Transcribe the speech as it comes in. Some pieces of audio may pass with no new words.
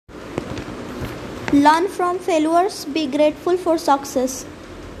Learn from failures, be grateful for success.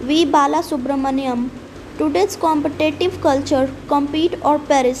 V. Bala Subramaniam. Today's competitive culture, compete or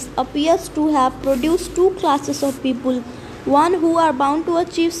perish, appears to have produced two classes of people, one who are bound to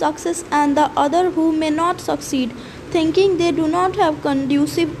achieve success and the other who may not succeed, thinking they do not have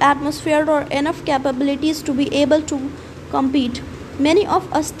conducive atmosphere or enough capabilities to be able to compete. Many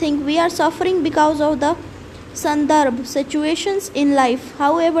of us think we are suffering because of the Sandarbh situations in life.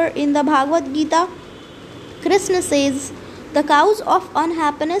 However, in the Bhagavad Gita, Krishna says, the cause of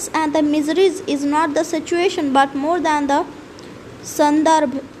unhappiness and the miseries is not the situation but more than the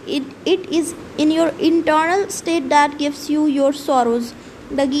Sandarbh. It is in your internal state that gives you your sorrows.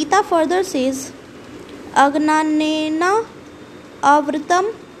 The Gita further says, Agnanena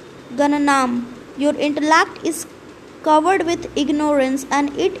avritam gananam. Your intellect is covered with ignorance, and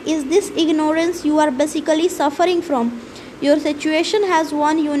it is this ignorance you are basically suffering from. Your situation has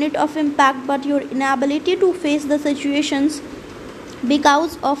one unit of impact, but your inability to face the situations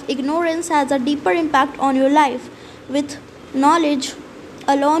because of ignorance has a deeper impact on your life. With knowledge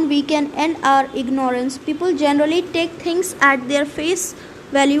alone, we can end our ignorance. People generally take things at their face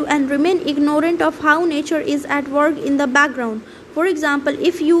value and remain ignorant of how nature is at work in the background. For example,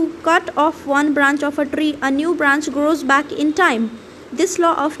 if you cut off one branch of a tree, a new branch grows back in time. This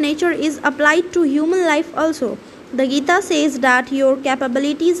law of nature is applied to human life also. The Gita says that your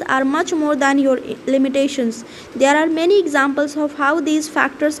capabilities are much more than your limitations. There are many examples of how these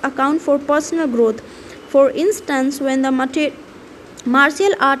factors account for personal growth. For instance, when the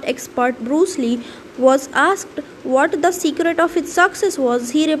martial art expert Bruce Lee was asked what the secret of his success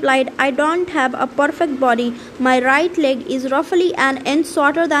was, he replied, I don't have a perfect body. My right leg is roughly an inch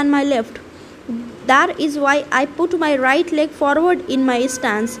shorter than my left. That is why I put my right leg forward in my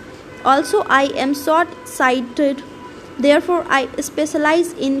stance. Also, I am short-sighted. Therefore, I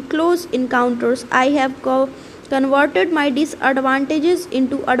specialize in close encounters. I have converted my disadvantages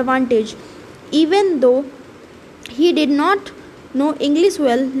into advantage. Even though he did not know English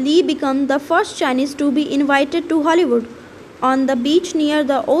well, Lee became the first Chinese to be invited to Hollywood. On the beach near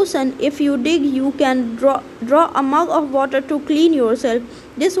the ocean, if you dig, you can draw a mug of water to clean yourself.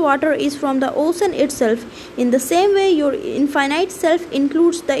 This water is from the ocean itself. In the same way, your infinite self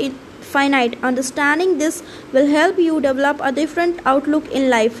includes the finite. Understanding this will help you develop a different outlook in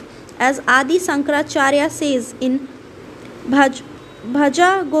life. As Adi Sankaracharya says in Bhaja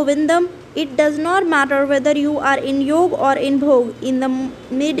Govindam, it does not matter whether you are in yoga or in bhog, in the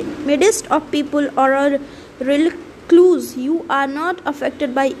midst of people or a recluse. You are not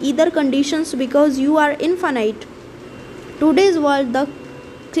affected by either conditions because you are infinite. Today's world, the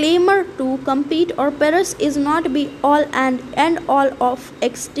clamor to compete or perish is not be all and end all of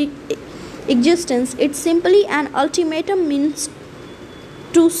existence. It's simply an ultimatum means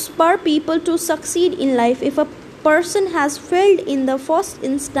to spur people to succeed in life. If a person has failed in the first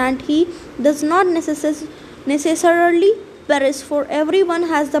instant, he does not necessarily perish, for everyone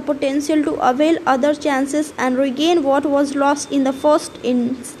has the potential to avail other chances and regain what was lost in the first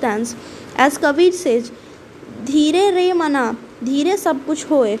instance. As Kabir says, Dheere re mana, dheere sab kuch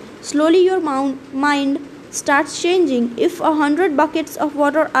hoye. Slowly your mind starts changing. If 100 buckets of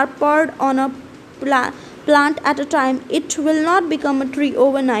water are poured on a plant at a time, it will not become a tree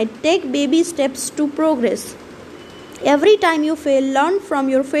overnight. Take baby steps to progress. Every time you fail, learn from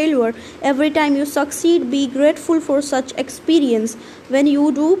your failure. Every time you succeed, be grateful for such experience. When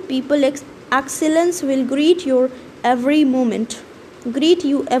you do, people excellence will greet you every moment.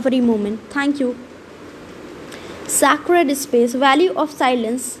 Thank you. Sacred space, value of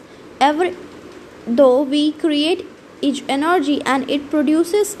silence. Though we create each energy and it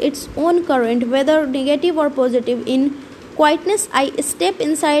produces its own current, whether negative or positive, in quietness I step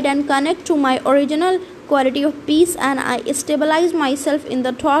inside and connect to my original quality of peace, and I stabilize myself in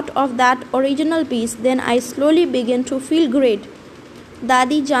the thought of that original peace. Then I slowly begin to feel great.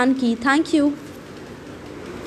 Dadi Janki, thank you.